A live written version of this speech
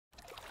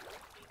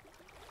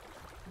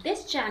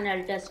This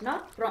channel does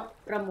not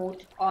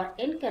promote or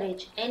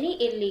encourage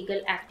any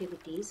illegal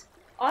activities.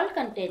 All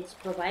contents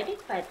provided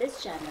by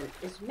this channel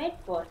is meant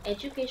for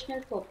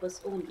educational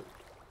purpose only.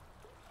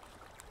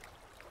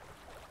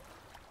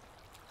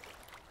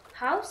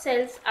 How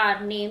cells are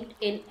named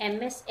in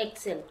MS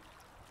Excel?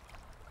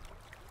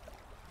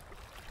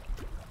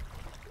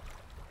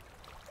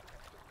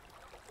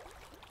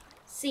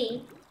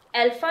 C.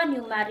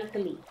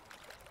 Alphanumerically.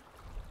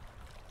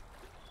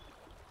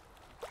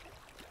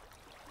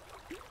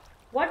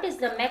 What is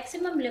the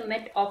maximum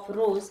limit of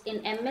rows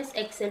in MS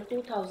Excel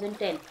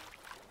 2010?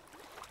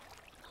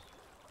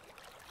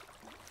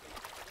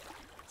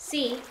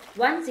 C.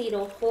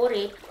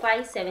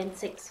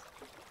 1048576.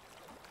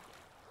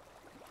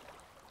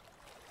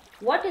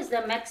 What is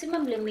the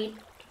maximum limit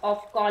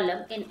of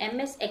column in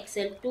MS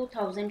Excel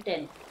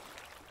 2010?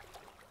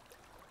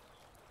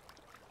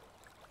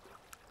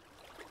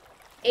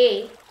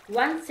 A.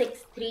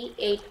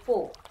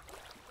 16384.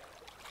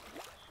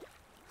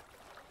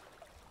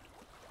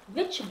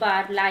 Which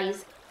bar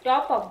lies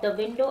top of the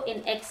window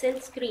in Excel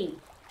screen?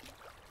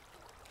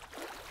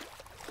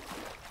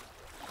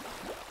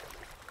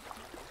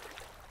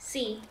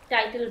 C.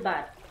 Title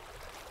bar.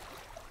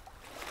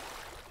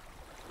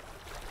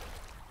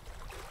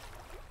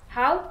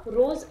 How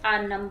rows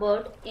are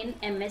numbered in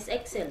MS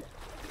Excel?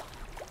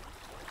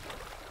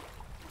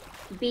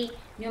 B.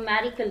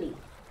 Numerically.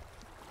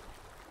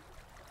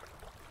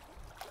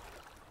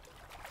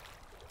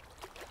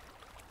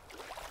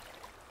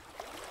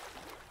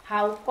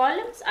 How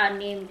columns are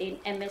named in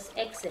MS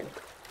Excel?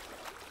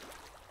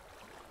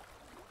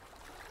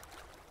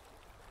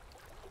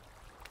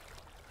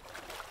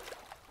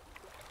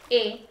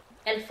 A.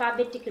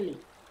 Alphabetically.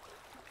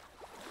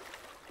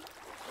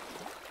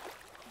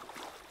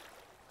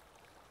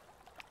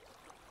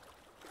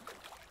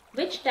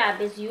 Which tab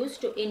is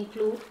used to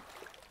include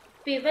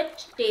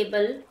pivot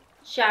table,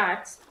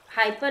 charts,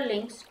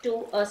 hyperlinks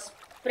to a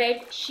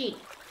spreadsheet?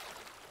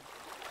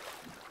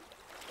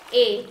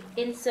 A.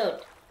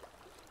 Insert.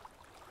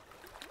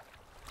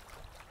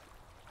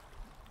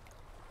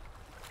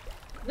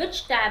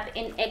 Which tab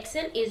in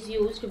Excel is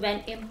used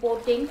when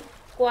importing,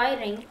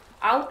 querying,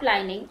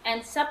 outlining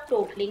and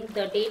subtotaling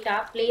the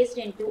data placed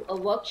into a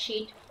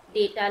worksheet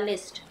data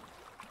list?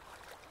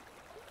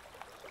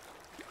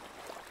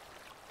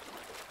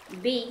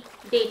 B.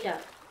 Data.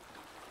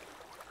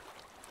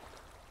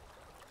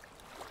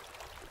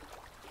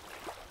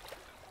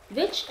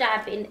 Which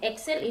tab in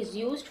Excel is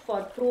used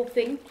for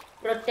proofing,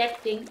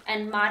 protecting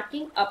and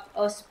marking up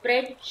a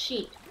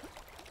spreadsheet?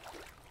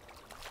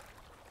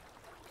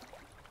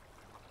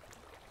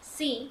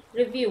 C.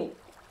 Review.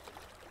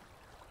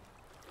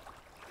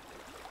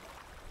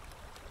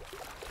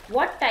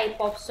 What type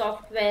of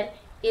software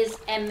is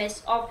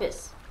MS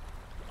Office?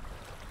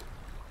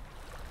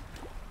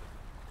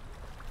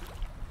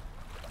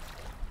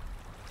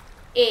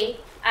 A.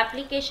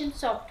 Application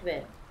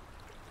software.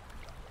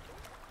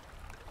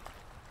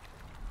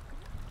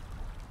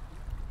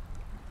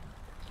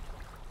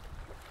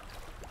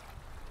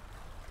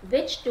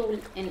 Which tool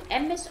in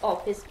MS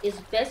Office is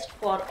best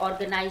for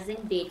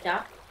organizing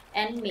data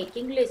and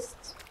making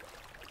lists?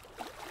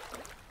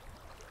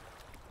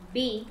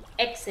 B.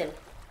 Excel.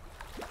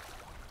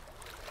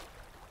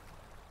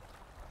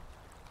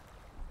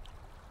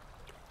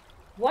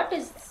 What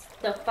is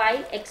the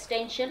file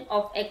extension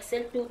of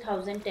Excel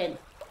 2010?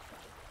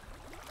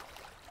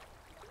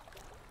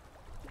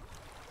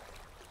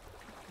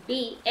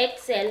 D.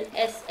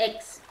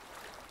 XLSX.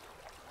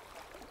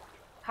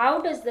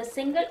 How does the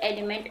single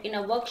element in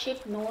a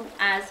worksheet known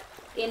as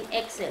in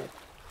Excel?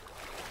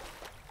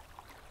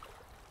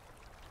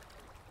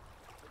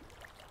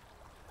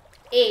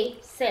 A.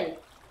 Cell.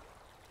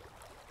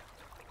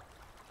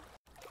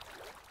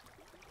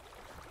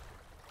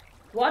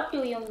 What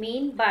do you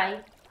mean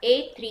by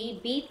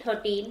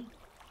A3B13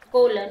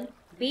 colon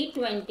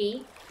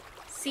B20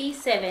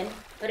 C7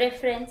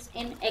 reference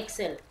in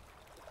Excel?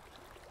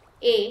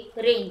 A.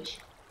 Range.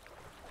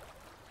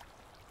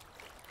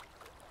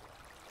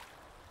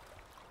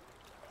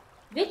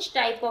 Which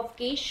type of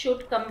key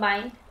should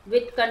combine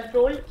with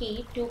control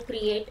key to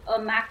create a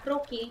macro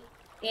key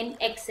in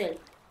Excel?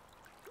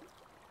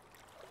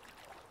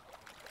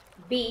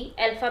 B.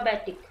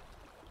 Alphabetic.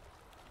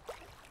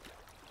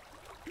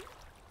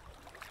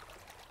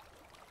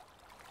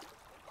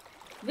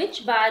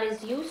 Which bar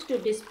is used to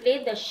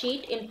display the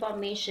sheet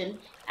information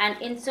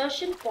and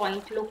insertion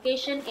point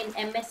location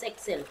in MS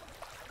Excel?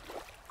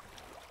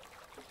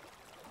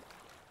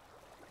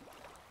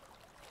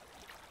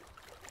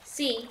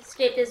 C.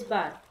 Status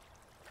bar.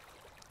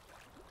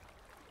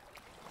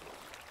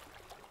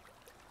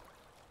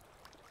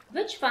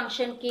 Which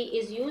function key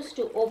is used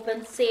to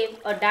open save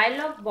a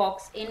dialog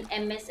box in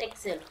MS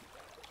Excel?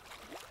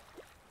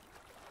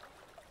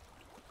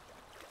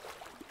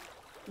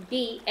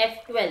 D.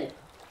 F12.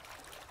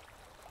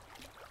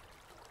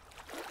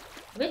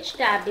 Which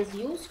tab is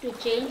used to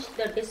change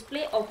the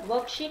display of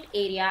worksheet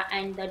area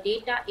and the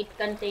data it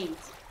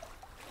contains?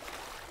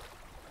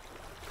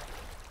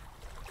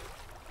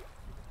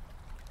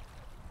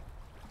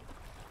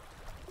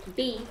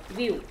 D.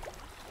 View.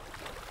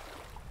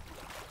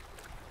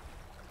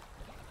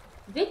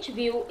 Which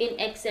view in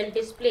Excel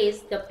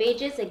displays the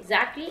pages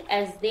exactly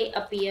as they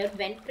appear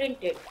when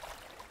printed?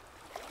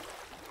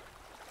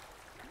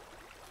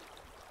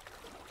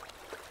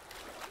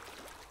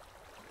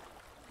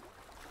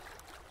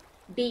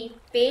 D.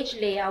 Page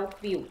layout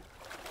view.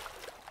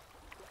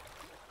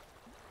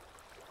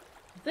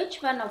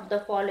 Which one of the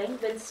following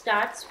will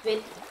starts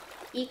with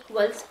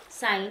equals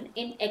sign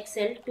in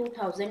Excel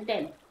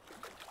 2010?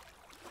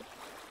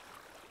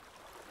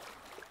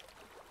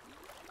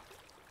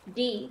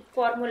 D.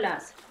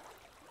 Formulas.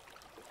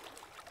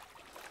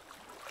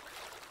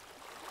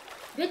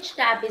 Which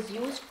tab is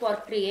used for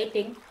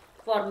creating,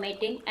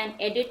 formatting and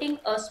editing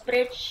a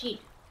spreadsheet?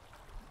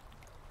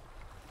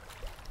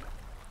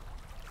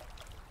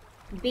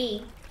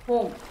 B.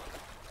 Home.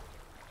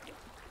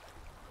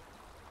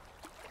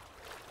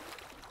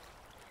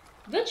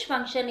 Which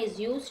function is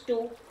used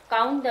to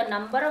count the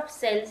number of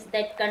cells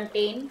that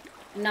contain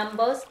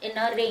numbers in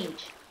a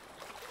range?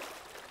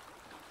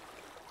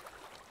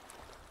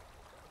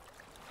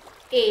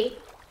 A.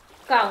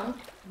 Count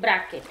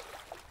bracket.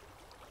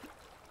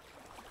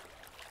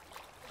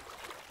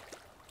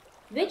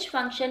 Which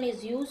function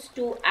is used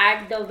to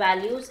add the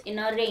values in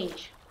a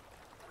range?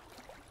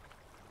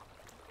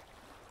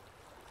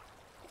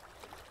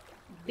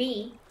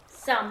 B.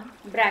 Sum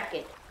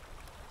bracket.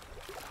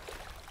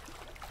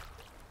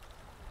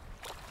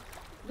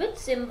 Which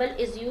symbol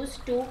is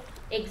used to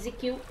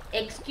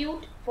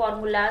execute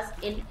formulas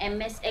in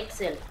MS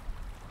Excel?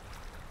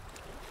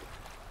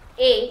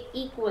 A.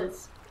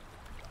 Equals.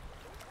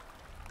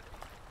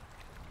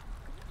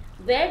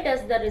 Where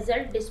does the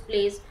result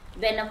displays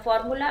when a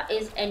formula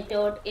is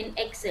entered in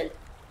Excel?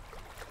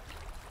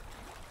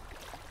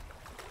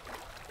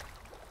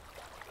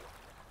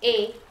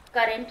 A.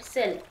 Current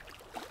cell.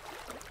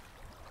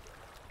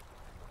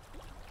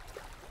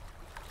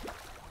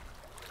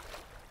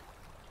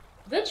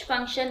 Which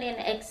function in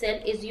Excel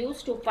is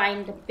used to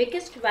find the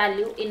biggest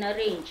value in a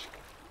range?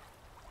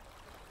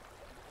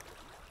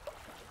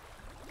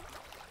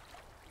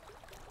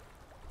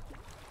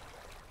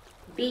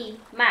 B.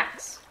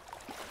 Max.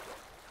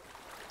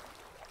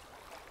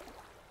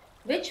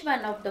 Which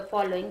one of the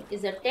following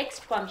is a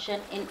text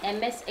function in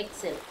MS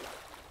Excel?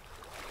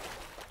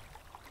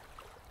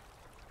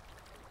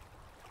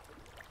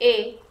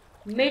 A.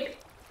 Mid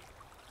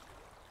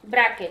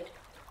bracket.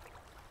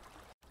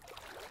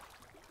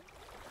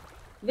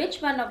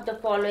 Which one of the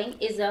following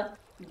is a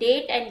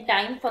date and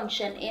time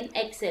function in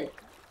Excel?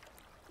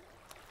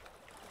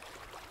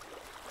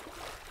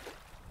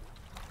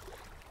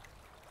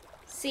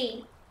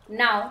 C.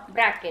 Now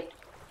bracket.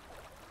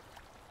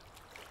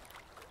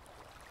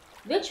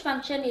 Which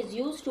function is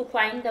used to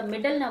find the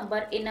middle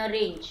number in a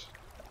range?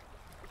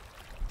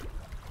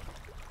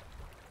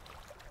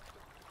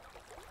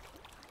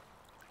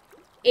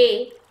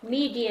 A.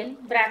 Median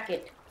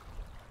bracket.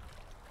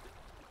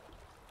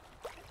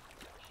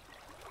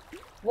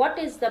 What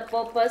is the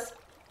purpose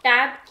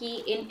tab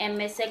key in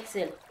MS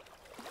Excel?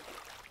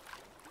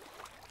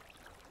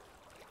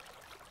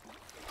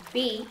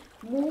 B.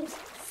 Moves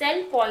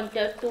cell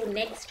pointer to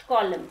next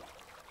column.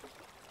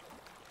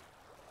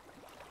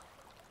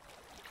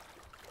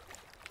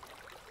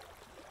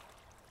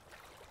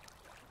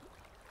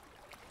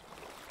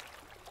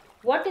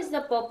 What is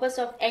the purpose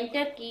of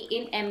enter key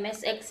in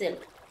MS Excel?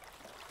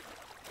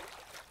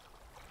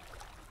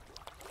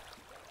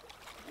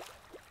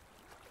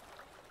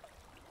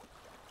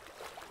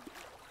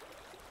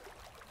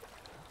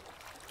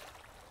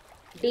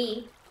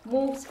 D.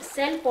 Moves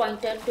cell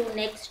pointer to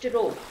next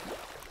row.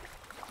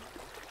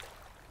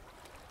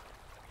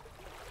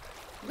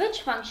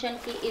 Which function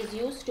key is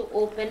used to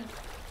open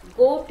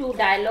Go to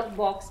dialog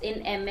box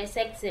in MS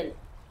Excel?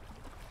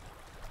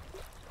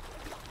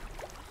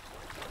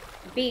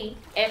 B.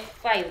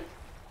 F5.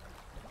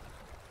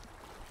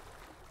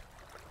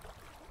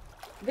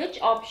 Which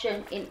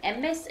option in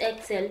MS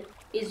Excel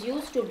is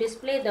used to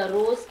display the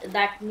rows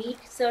that meet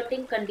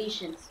certain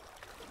conditions?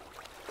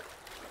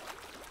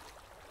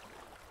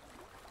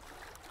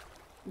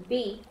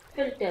 B.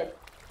 Filter.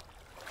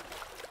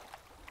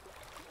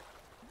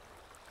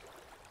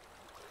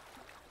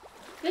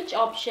 Which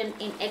option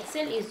in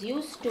Excel is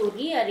used to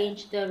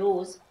rearrange the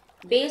rows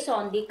based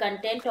on the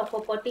content of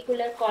a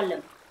particular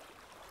column?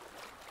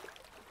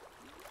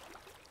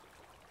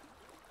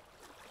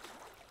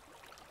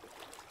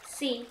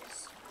 C.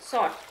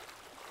 Sort.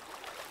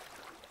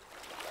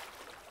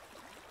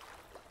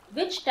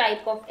 Which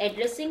type of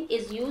addressing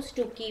is used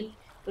to keep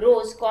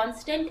rows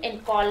constant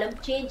and column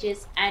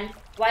changes and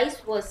vice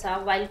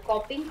versa while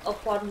copying a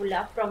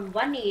formula from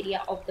one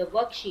area of the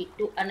worksheet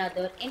to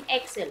another in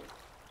Excel?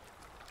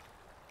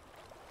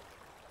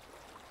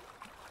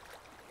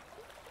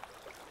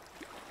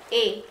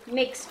 A.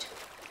 Mixed.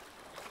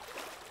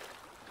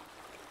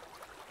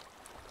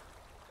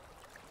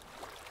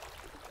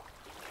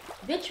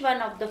 Which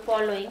one of the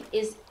following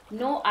is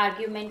no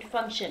argument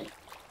function?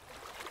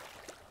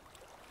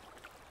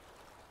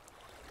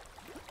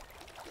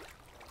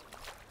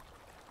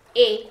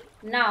 A.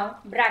 Now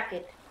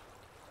bracket.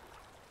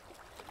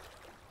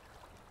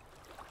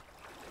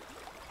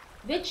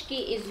 Which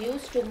key is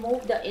used to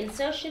move the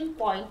insertion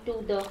point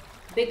to the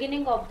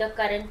beginning of the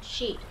current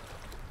sheet?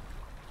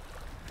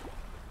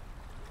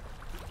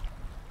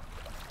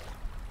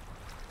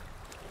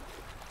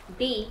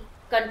 D.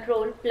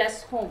 Control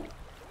plus Home.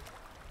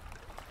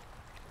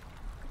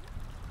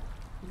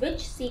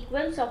 Which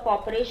sequence of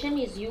operation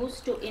is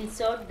used to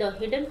insert the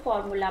hidden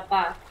formula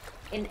bar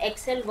in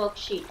Excel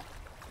worksheet?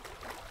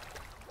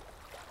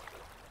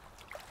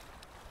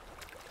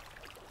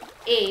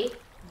 A.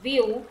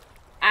 View,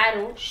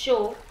 arrow,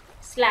 show,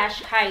 /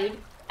 hide,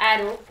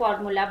 arrow,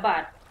 formula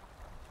bar.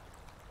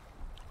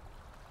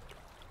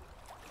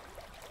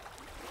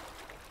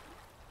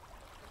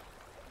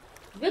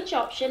 Which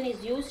option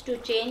is used to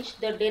change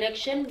the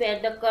direction where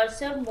the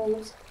cursor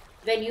moves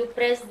when you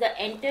press the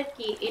Enter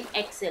key in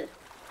Excel?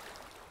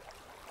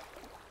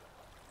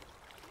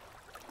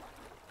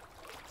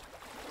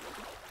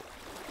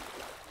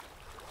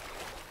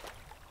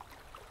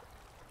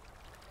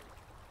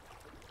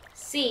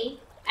 C.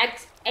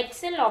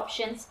 Excel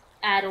options,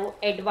 arrow,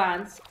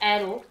 advanced,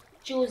 arrow,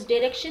 choose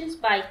directions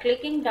by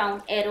clicking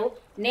down arrow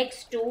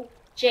next to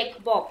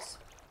check box.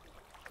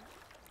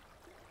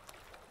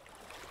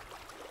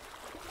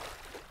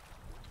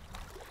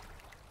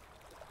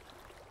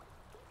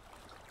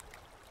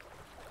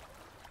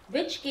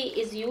 Which key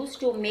is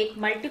used to make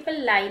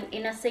multiple lines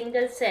in a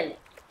single cell?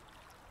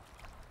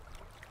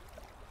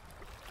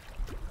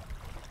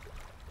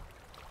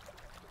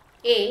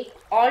 A.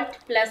 Alt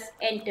plus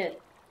Enter.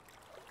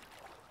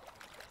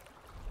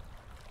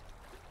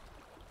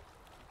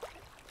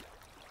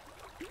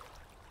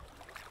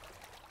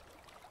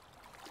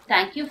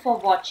 Thank you for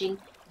watching.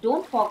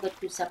 Don't forget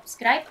to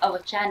subscribe our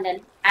channel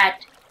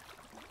at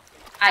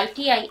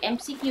ITI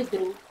MCQ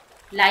Group.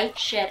 Like,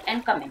 share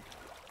and comment.